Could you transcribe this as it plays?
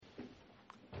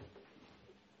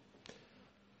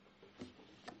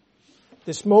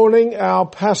This morning our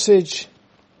passage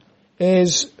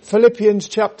is Philippians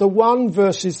chapter 1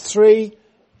 verses 3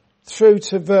 through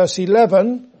to verse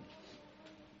 11.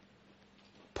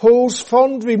 Paul's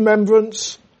fond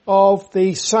remembrance of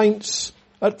the saints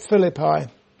at Philippi.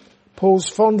 Paul's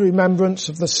fond remembrance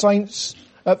of the saints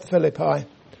at Philippi.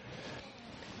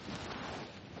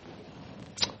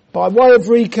 By way of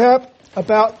recap,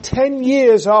 about 10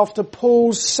 years after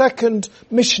Paul's second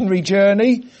missionary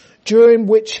journey, during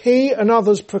which he and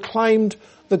others proclaimed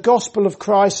the gospel of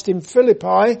Christ in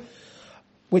Philippi,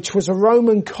 which was a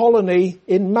Roman colony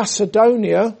in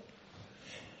Macedonia,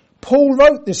 Paul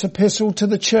wrote this epistle to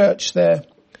the church there.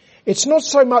 It's not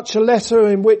so much a letter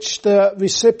in which the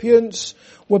recipients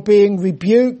were being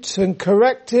rebuked and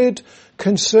corrected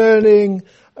concerning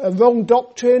wrong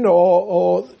doctrine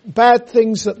or bad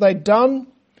things that they'd done.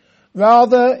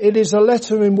 Rather, it is a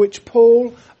letter in which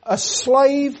Paul, a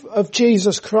slave of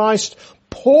Jesus Christ,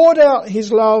 poured out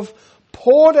his love,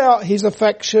 poured out his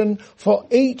affection for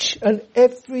each and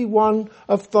every one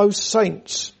of those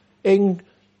saints in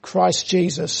Christ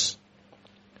Jesus.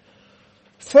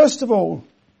 First of all,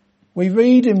 we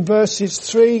read in verses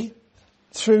 3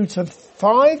 through to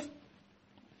 5,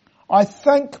 I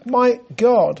thank my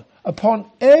God upon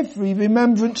every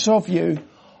remembrance of you,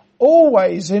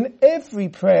 always in every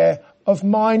prayer of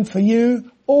mine for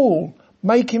you all,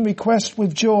 making request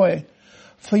with joy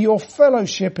for your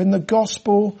fellowship in the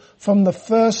gospel from the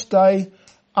first day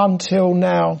until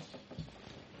now.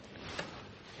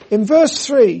 In verse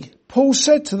 3, Paul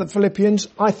said to the Philippians,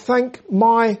 I thank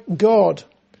my God.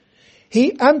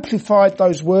 He amplified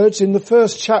those words in the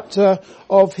first chapter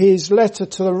of his letter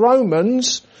to the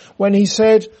Romans when he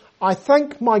said, I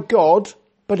thank my God,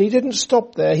 but he didn't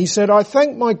stop there. He said, I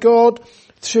thank my God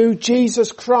through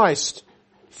Jesus Christ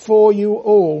for you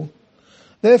all.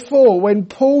 Therefore, when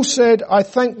Paul said, I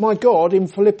thank my God in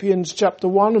Philippians chapter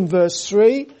 1 and verse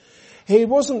 3, he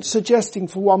wasn't suggesting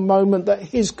for one moment that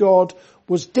his God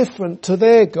was different to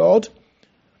their God.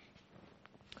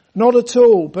 Not at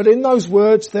all. But in those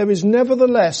words, there is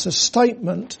nevertheless a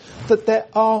statement that there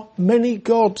are many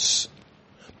gods.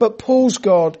 But Paul's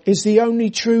God is the only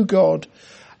true God.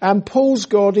 And Paul's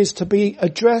God is to be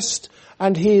addressed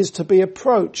and he is to be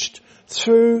approached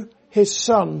through his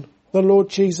Son, the Lord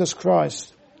Jesus Christ.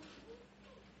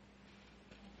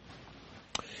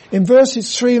 In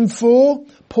verses 3 and 4,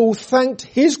 Paul thanked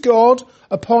his God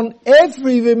upon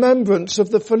every remembrance of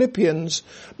the Philippians,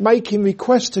 making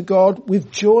request to God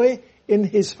with joy in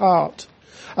his heart.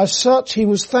 As such, he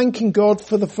was thanking God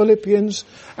for the Philippians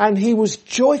and he was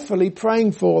joyfully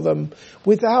praying for them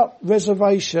without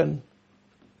reservation.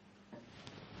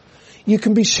 You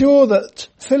can be sure that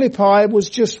Philippi was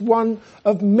just one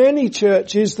of many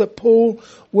churches that Paul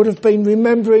would have been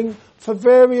remembering for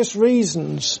various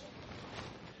reasons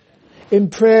in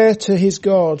prayer to his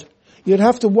God. You'd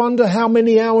have to wonder how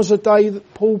many hours a day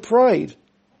that Paul prayed.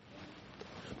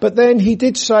 But then he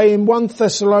did say in 1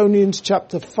 Thessalonians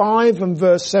chapter 5 and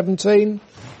verse 17,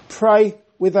 pray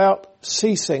without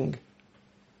ceasing.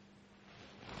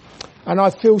 And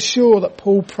I feel sure that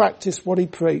Paul practiced what he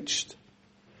preached.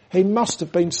 He must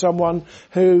have been someone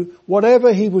who,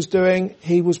 whatever he was doing,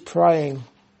 he was praying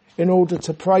in order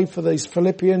to pray for these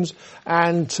Philippians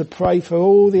and to pray for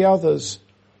all the others.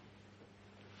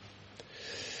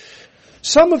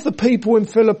 Some of the people in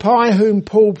Philippi whom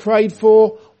Paul prayed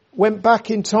for went back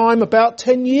in time about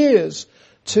 10 years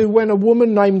to when a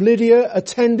woman named Lydia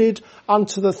attended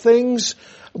unto the things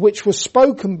which were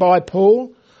spoken by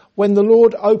Paul when the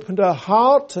Lord opened her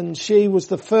heart, and she was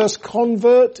the first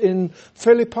convert in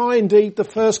Philippi, indeed the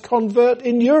first convert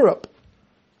in Europe.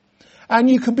 And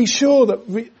you can be sure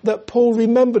that Paul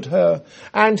remembered her,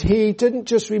 and he didn't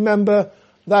just remember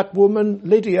that woman,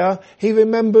 Lydia, he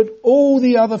remembered all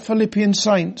the other Philippian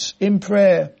saints in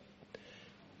prayer.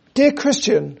 Dear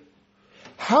Christian,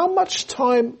 how much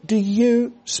time do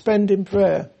you spend in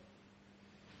prayer?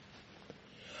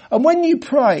 And when you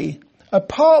pray,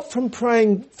 apart from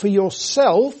praying for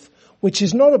yourself, which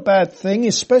is not a bad thing,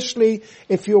 especially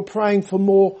if you're praying for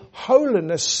more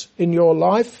holiness in your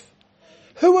life,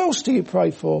 who else do you pray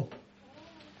for?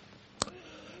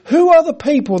 Who are the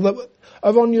people that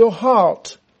are on your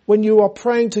heart when you are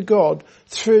praying to God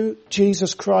through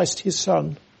Jesus Christ, his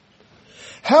Son?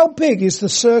 How big is the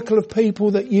circle of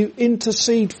people that you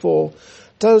intercede for?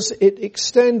 Does it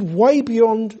extend way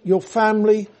beyond your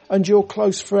family and your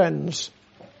close friends?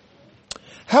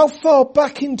 How far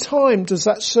back in time does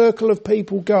that circle of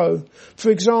people go?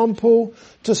 For example,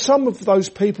 do some of those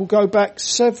people go back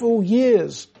several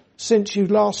years since you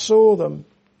last saw them?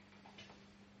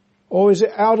 Or is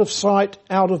it out of sight,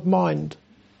 out of mind?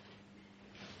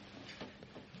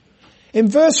 In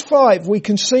verse 5, we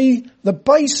can see the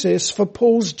basis for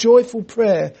Paul's joyful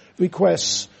prayer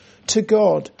requests to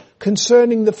God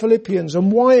concerning the Philippians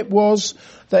and why it was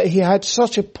that he had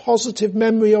such a positive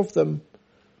memory of them.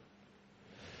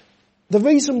 The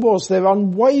reason was their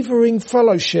unwavering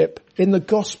fellowship in the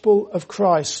gospel of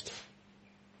Christ.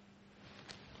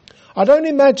 I don't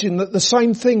imagine that the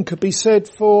same thing could be said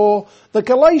for the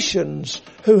Galatians,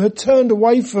 who had turned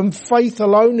away from faith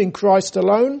alone in Christ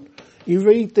alone. You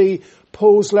read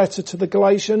Paul's letter to the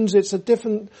Galatians, it's a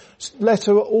different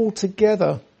letter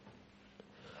altogether.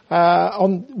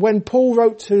 When Paul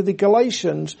wrote to the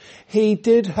Galatians, he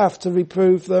did have to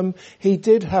reprove them, he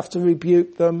did have to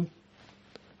rebuke them.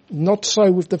 Not so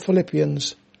with the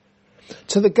Philippians.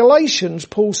 To the Galatians,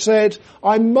 Paul said,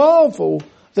 I marvel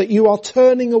that you are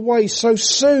turning away so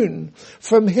soon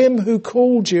from him who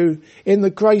called you in the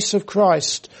grace of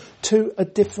Christ to a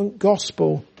different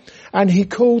gospel. And he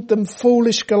called them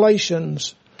foolish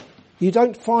Galatians. You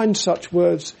don't find such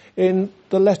words in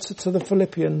the letter to the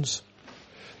Philippians.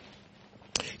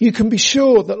 You can be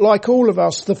sure that, like all of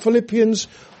us, the Philippians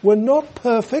were not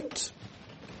perfect,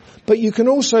 but you can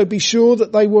also be sure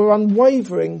that they were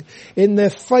unwavering in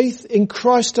their faith in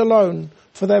Christ alone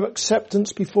for their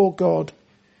acceptance before God.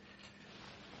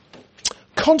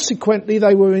 Consequently,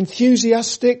 they were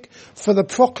enthusiastic for the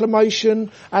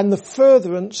proclamation and the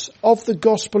furtherance of the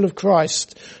gospel of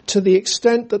Christ to the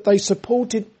extent that they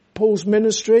supported Paul's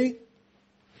ministry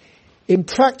in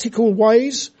practical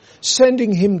ways,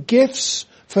 sending him gifts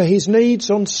for his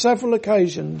needs on several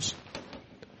occasions.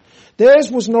 Theirs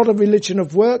was not a religion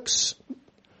of works.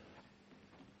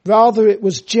 Rather, it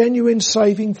was genuine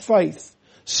saving faith,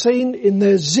 seen in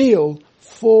their zeal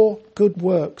for good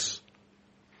works.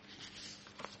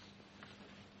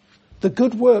 The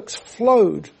good works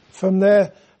flowed from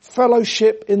their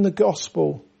fellowship in the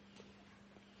gospel,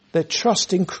 their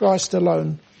trust in Christ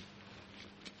alone.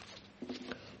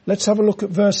 Let's have a look at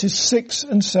verses 6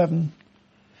 and 7.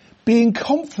 Being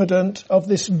confident of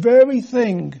this very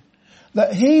thing,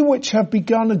 that he which hath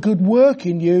begun a good work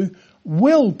in you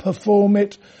will perform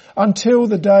it until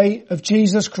the day of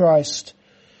Jesus Christ.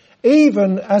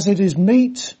 Even as it is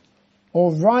meet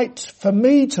or right for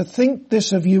me to think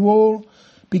this of you all,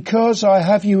 because I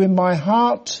have you in my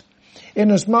heart,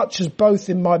 inasmuch as both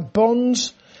in my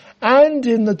bonds and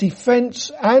in the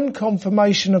defence and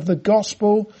confirmation of the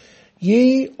gospel,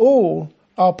 ye all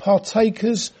are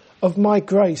partakers of my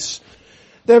grace.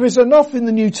 There is enough in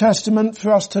the New Testament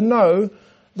for us to know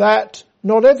that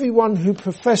not everyone who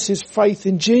professes faith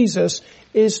in Jesus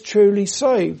is truly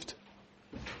saved.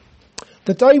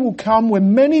 The day will come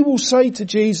when many will say to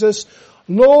Jesus,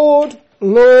 Lord,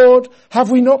 Lord,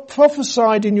 have we not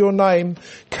prophesied in your name,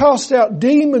 cast out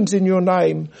demons in your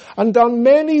name, and done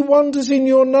many wonders in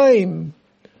your name?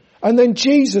 And then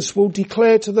Jesus will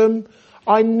declare to them,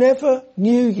 I never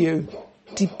knew you.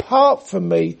 Depart from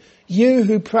me, you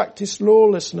who practice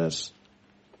lawlessness.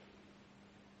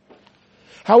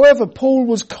 However, Paul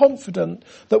was confident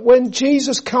that when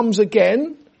Jesus comes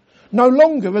again, no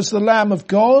longer as the Lamb of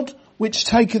God, which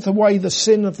taketh away the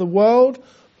sin of the world,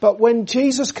 but when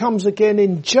Jesus comes again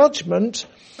in judgment,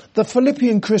 the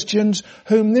Philippian Christians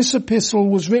whom this epistle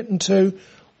was written to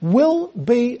will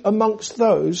be amongst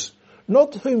those,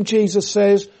 not whom Jesus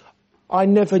says, I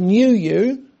never knew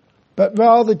you, but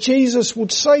rather Jesus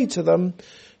would say to them,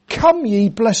 Come ye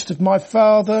blessed of my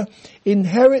Father,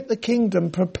 inherit the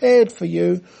kingdom prepared for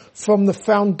you from the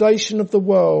foundation of the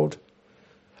world.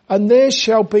 And there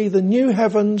shall be the new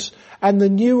heavens and the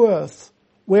new earth,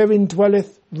 wherein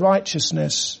dwelleth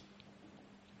righteousness.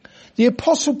 The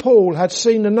Apostle Paul had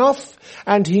seen enough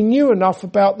and he knew enough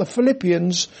about the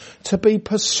Philippians to be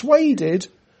persuaded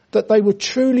that they were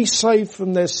truly saved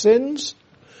from their sins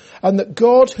and that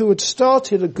God, who had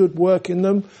started a good work in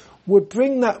them, would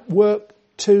bring that work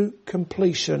to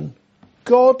completion.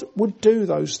 God would do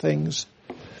those things.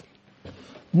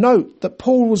 Note that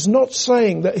Paul was not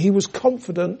saying that he was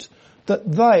confident that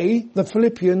they, the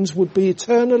Philippians, would be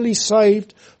eternally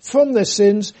saved from their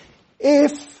sins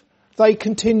if they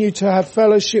continued to have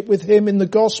fellowship with him in the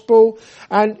gospel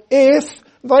and if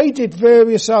they did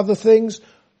various other things.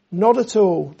 Not at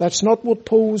all. That's not what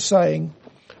Paul was saying.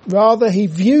 Rather, he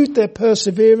viewed their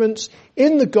perseverance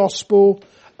in the gospel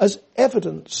as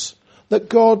evidence that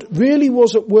God really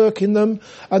was at work in them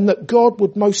and that God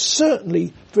would most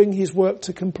certainly bring his work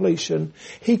to completion.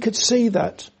 He could see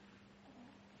that.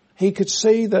 He could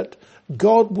see that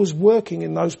God was working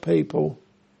in those people.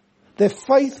 Their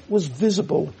faith was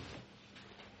visible.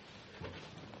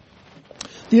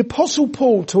 The Apostle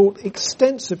Paul taught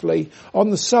extensively on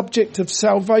the subject of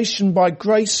salvation by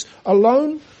grace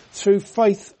alone, through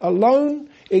faith alone,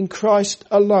 in Christ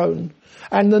alone,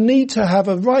 and the need to have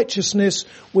a righteousness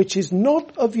which is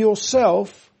not of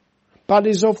yourself, but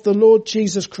is of the Lord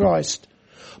Jesus Christ.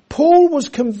 Paul was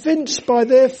convinced by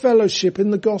their fellowship in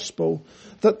the gospel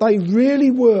that they really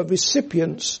were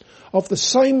recipients of the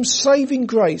same saving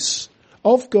grace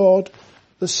of God,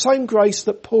 the same grace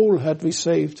that Paul had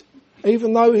received.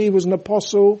 Even though he was an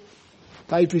apostle,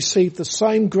 they'd received the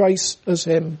same grace as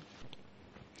him.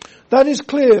 That is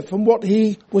clear from what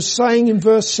he was saying in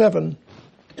verse 7.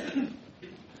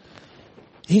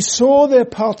 He saw their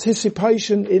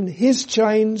participation in his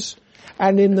chains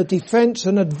and in the defence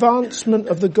and advancement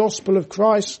of the gospel of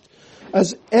Christ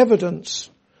as evidence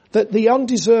that the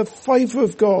undeserved favour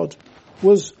of God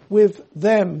was with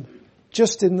them,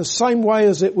 just in the same way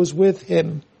as it was with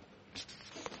him.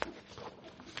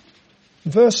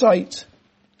 Verse 8.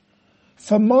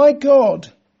 For God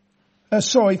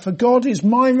is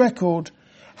my record,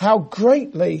 how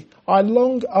greatly I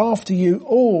long after you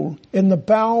all in the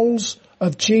bowels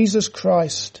of Jesus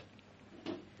Christ.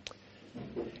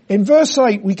 In verse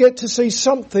 8 we get to see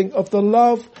something of the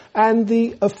love and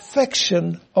the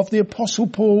affection of the Apostle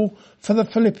Paul for the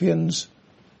Philippians.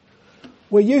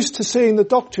 We're used to seeing the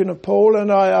doctrine of Paul,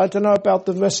 and I don't know about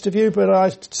the rest of you, but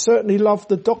I certainly love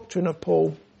the doctrine of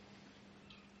Paul.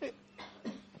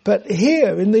 But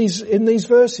here in these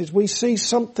verses we see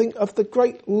something of the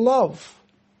great love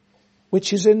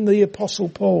which is in the Apostle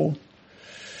Paul.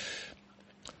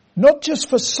 Not just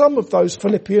for some of those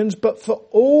Philippians, but for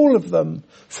all of them,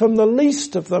 from the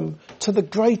least of them to the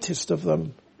greatest of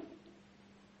them.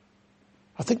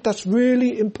 I think that's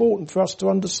really important for us to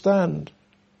understand.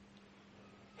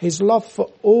 His love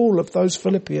for all of those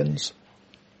Philippians.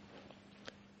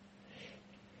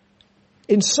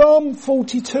 In Psalm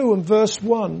 42 and verse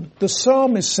 1, the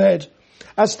psalmist said,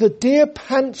 as the deer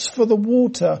pants for the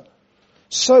water,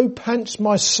 so pants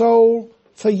my soul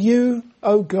for you,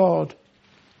 O God.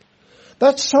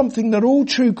 That's something that all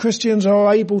true Christians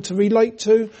are able to relate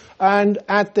to and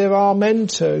add their amen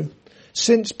to,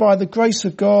 since by the grace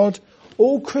of God,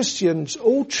 all Christians,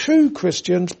 all true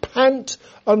Christians, pant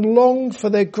and long for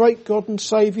their great God and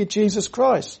Saviour Jesus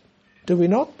Christ. Do we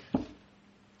not?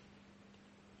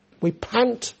 We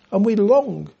pant and we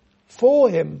long for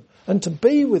him and to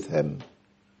be with him.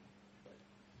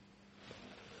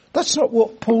 That's not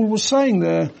what Paul was saying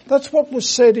there. That's what was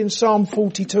said in Psalm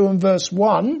 42 and verse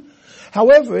 1.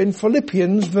 However, in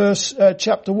Philippians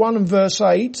chapter 1 and verse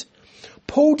 8,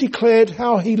 Paul declared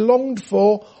how he longed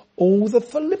for all the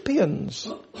Philippians.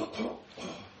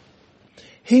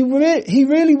 He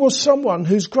really was someone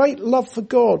whose great love for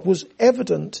God was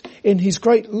evident in his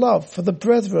great love for the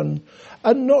brethren,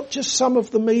 and not just some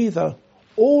of them either,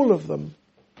 all of them.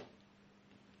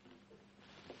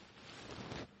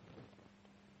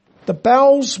 The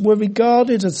bowels were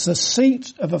regarded as the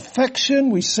seat of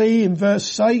affection. We see in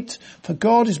verse 8, for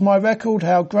God is my record,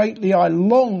 how greatly I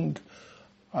long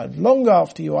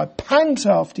after you, I pant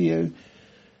after you.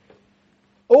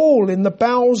 All in the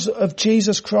bowels of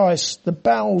Jesus Christ, the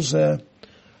bowels there,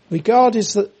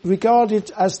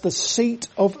 regarded as the seat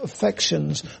of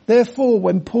affections. Therefore,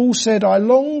 when Paul said, I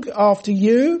long after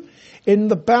you in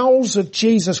the bowels of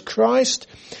Jesus Christ,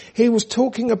 he was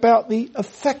talking about the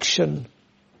affection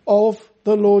of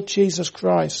the Lord Jesus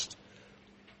Christ.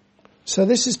 So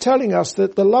this is telling us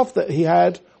that the love that he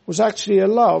had was actually a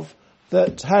love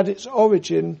that had its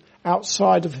origin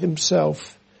outside of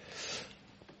himself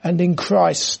and in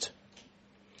Christ.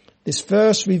 This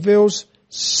verse reveals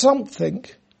something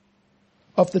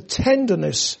of the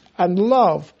tenderness and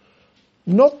love,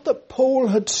 not that Paul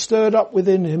had stirred up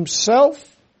within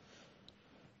himself,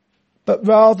 but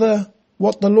rather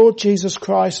what the Lord Jesus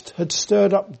Christ had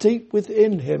stirred up deep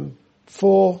within him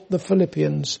for the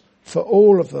Philippians, for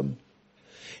all of them.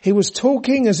 He was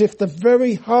talking as if the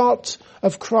very heart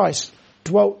of Christ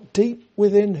dwelt deep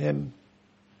within him.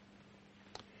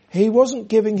 He wasn't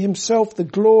giving himself the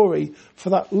glory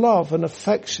for that love and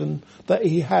affection that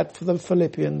he had for the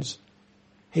Philippians.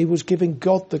 He was giving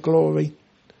God the glory.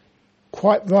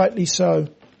 Quite rightly so.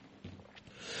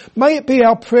 May it be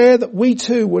our prayer that we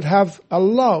too would have a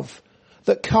love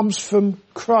that comes from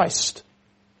Christ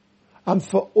and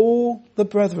for all the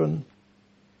brethren,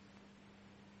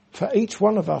 for each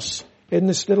one of us in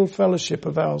this little fellowship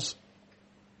of ours.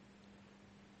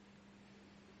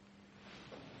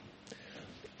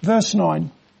 Verse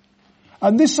 9,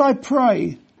 and this I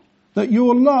pray, that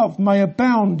your love may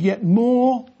abound yet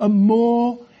more and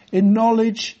more in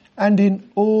knowledge and in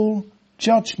all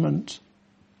judgment,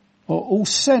 or all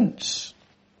sense,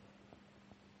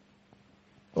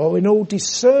 or in all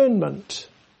discernment.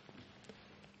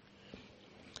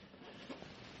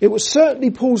 It was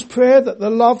certainly Paul's prayer that the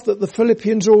love that the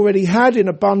Philippians already had in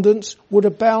abundance would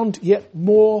abound yet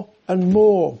more and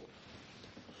more.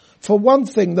 For one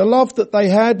thing, the love that they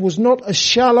had was not a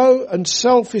shallow and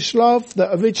selfish love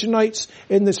that originates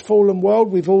in this fallen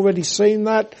world. We've already seen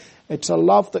that. It's a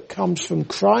love that comes from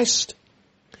Christ.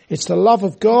 It's the love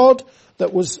of God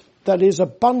that is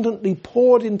abundantly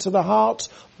poured into the hearts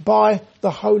by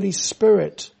the Holy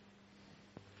Spirit.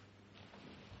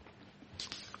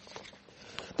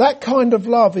 That kind of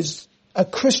love is a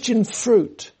Christian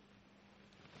fruit.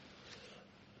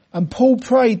 And Paul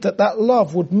prayed that that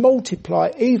love would multiply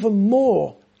even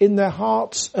more in their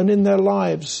hearts and in their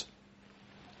lives.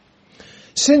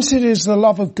 Since it is the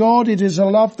love of God, it is a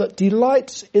love that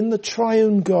delights in the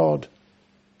triune God.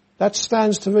 That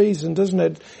stands to reason, doesn't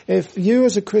it? If you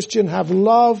as a Christian have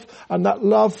love and that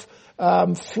love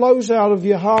flows out of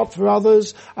your heart for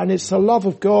others and it's the love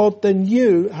of God, then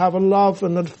you have a love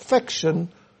and an affection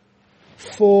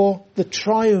for the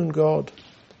triune God,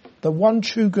 the one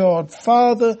true God,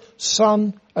 Father,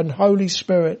 Son and Holy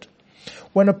Spirit.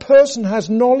 When a person has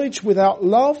knowledge without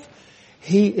love,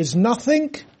 he is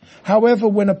nothing. However,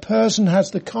 when a person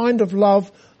has the kind of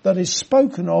love that is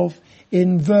spoken of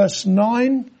in verse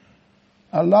 9,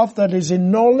 a love that is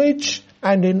in knowledge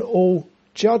and in all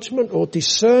judgment or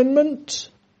discernment,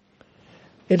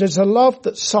 it is a love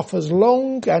that suffers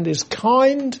long and is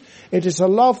kind. It is a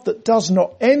love that does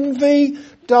not envy,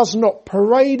 does not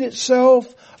parade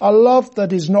itself, a love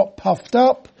that is not puffed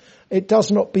up. It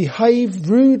does not behave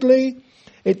rudely.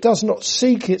 It does not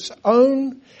seek its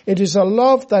own. It is a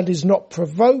love that is not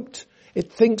provoked.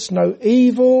 It thinks no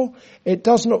evil. It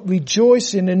does not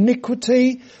rejoice in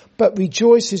iniquity, but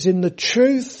rejoices in the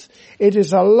truth. It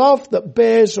is a love that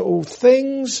bears all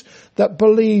things, that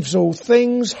believes all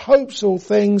things, hopes all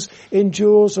things,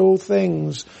 endures all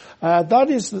things.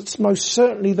 That's most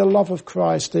certainly the love of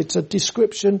Christ. It's a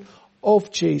description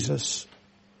of Jesus.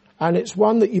 And it's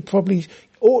one that you probably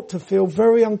ought to feel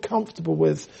very uncomfortable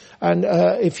with. And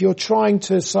if you're trying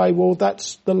to say, well,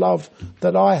 that's the love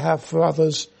that I have for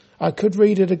others, I could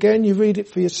read it again. You read it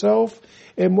for yourself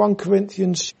in 1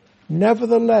 Corinthians.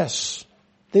 Nevertheless,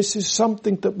 this is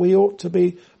something that we ought to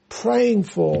be praying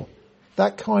for,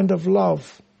 that kind of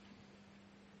love.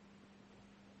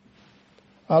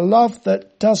 A love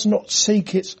that does not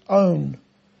seek its own.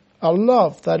 A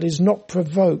love that is not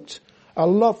provoked. A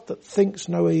love that thinks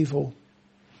no evil.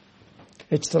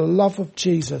 It's the love of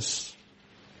Jesus.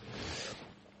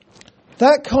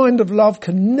 That kind of love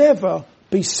can never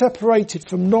be separated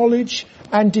from knowledge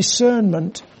and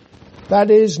discernment. That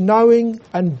is, knowing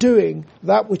and doing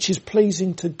that which is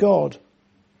pleasing to God.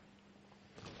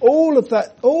 All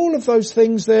of those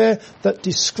things there that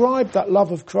describe that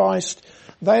love of Christ,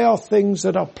 they are things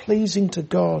that are pleasing to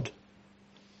God.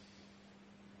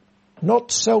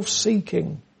 Not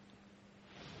self-seeking.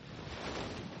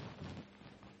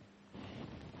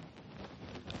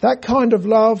 That kind of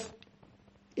love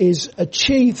is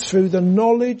achieved through the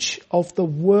knowledge of the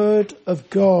Word of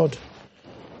God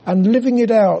and living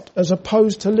it out, as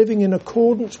opposed to living in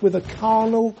accordance with a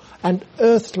carnal and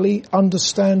earthly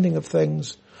understanding of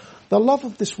things. The love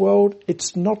of this world,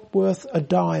 it's not worth a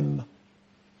dime.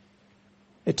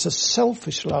 It's a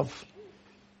selfish love.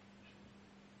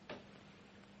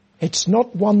 It's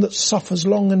not one that suffers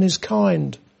long and is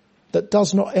kind, that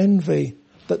does not envy,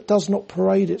 that does not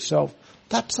parade itself.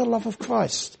 That's the love of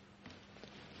Christ.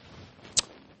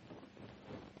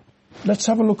 Let's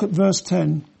have a look at verse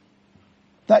 10.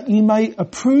 That ye may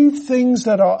approve things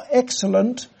that are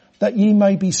excellent, that ye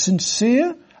may be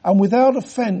sincere and without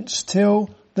offence till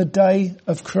the day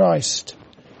of Christ.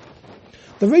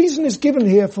 The reason is given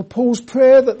here for Paul's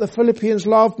prayer that the Philippians'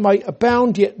 love may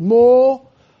abound yet more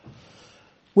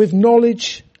with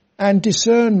knowledge and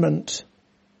discernment,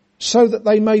 so that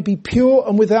they may be pure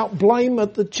and without blame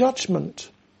at the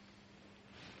judgment.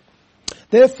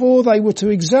 Therefore they were to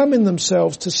examine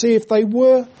themselves to see if they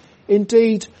were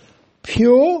indeed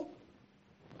pure.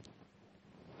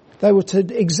 They were to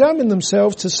examine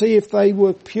themselves to see if they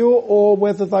were pure or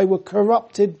whether they were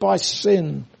corrupted by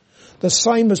sin. The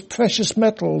same as precious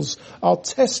metals are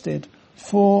tested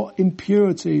for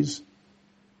impurities.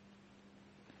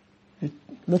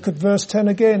 Look at verse 10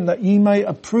 again, that ye may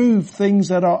approve things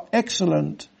that are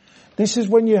excellent. This is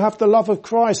when you have the love of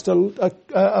Christ, a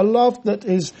love that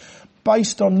is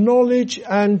based on knowledge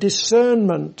and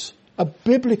discernment, a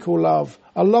biblical love,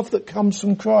 a love that comes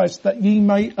from Christ, that ye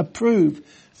may approve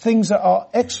things that are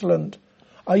excellent.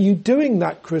 Are you doing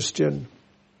that, Christian?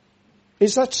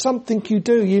 Is that something you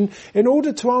do? In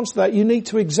order to answer that, you need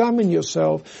to examine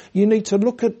yourself. You need to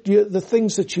look at the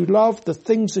things that you love, the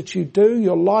things that you do,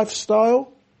 your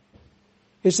lifestyle.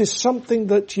 Is this something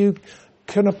that you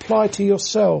can apply to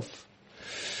yourself?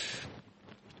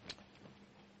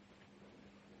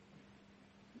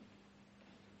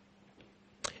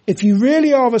 If you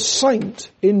really are a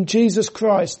saint in Jesus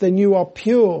Christ, then you are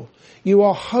pure, you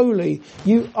are holy,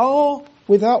 you are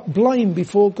without blame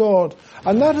before God.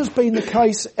 And that has been the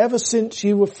case ever since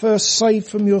you were first saved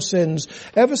from your sins,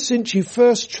 ever since you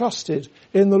first trusted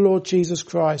in the Lord Jesus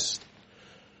Christ.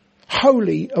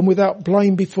 Holy and without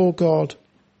blame before God.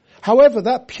 However,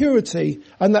 that purity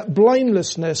and that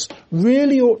blamelessness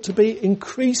really ought to be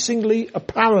increasingly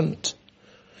apparent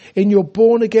in your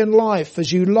born-again life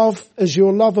as your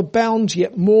love abounds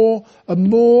yet more and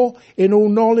more in all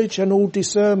knowledge and all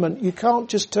discernment. You can't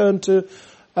just turn to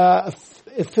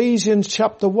Ephesians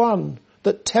chapter 1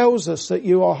 that tells us that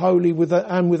you are holy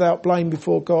and without blame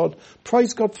before God.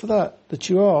 Praise God for that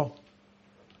you are.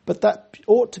 But that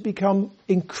ought to become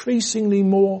increasingly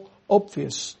more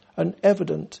obvious and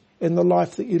evident in the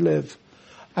life that you live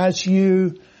as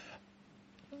your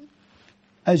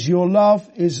love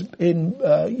is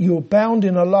you're bound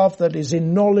in a love that is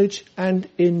in knowledge and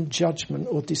in judgment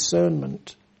or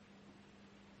discernment.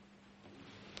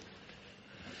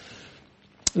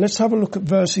 Let's have a look at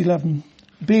verse 11.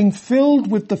 Being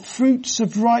filled with the fruits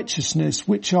of righteousness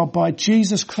which are by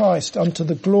Jesus Christ unto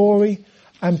the glory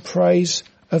and praise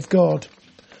of God.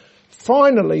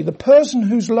 Finally, the person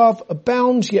whose love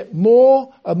abounds yet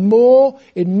more and more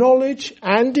in knowledge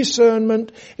and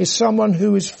discernment is someone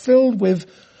who is filled with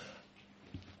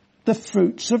the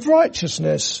fruits of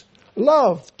righteousness,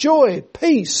 love, joy,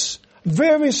 peace,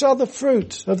 various other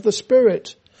fruits of the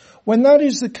Spirit. When that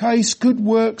is the case, good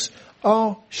works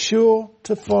are sure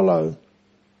to follow.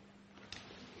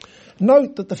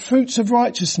 Note that the fruits of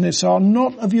righteousness are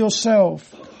not of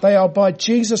yourself. They are by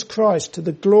Jesus Christ to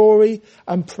the glory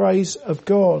and praise of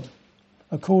God,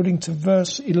 according to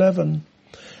verse 11.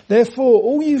 Therefore,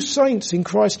 all you saints in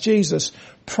Christ Jesus,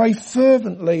 pray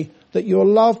fervently that your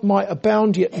love might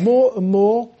abound yet more and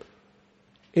more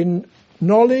in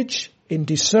knowledge, in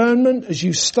discernment, as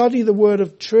you study the word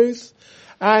of truth,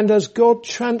 and as God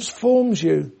transforms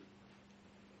you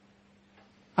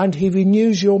and he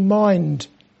renews your mind.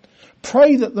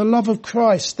 Pray that the love of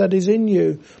Christ that is in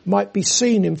you might be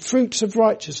seen in fruits of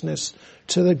righteousness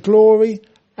to the glory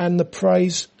and the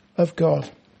praise of God,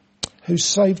 who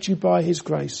saved you by his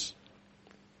grace.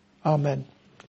 Amen.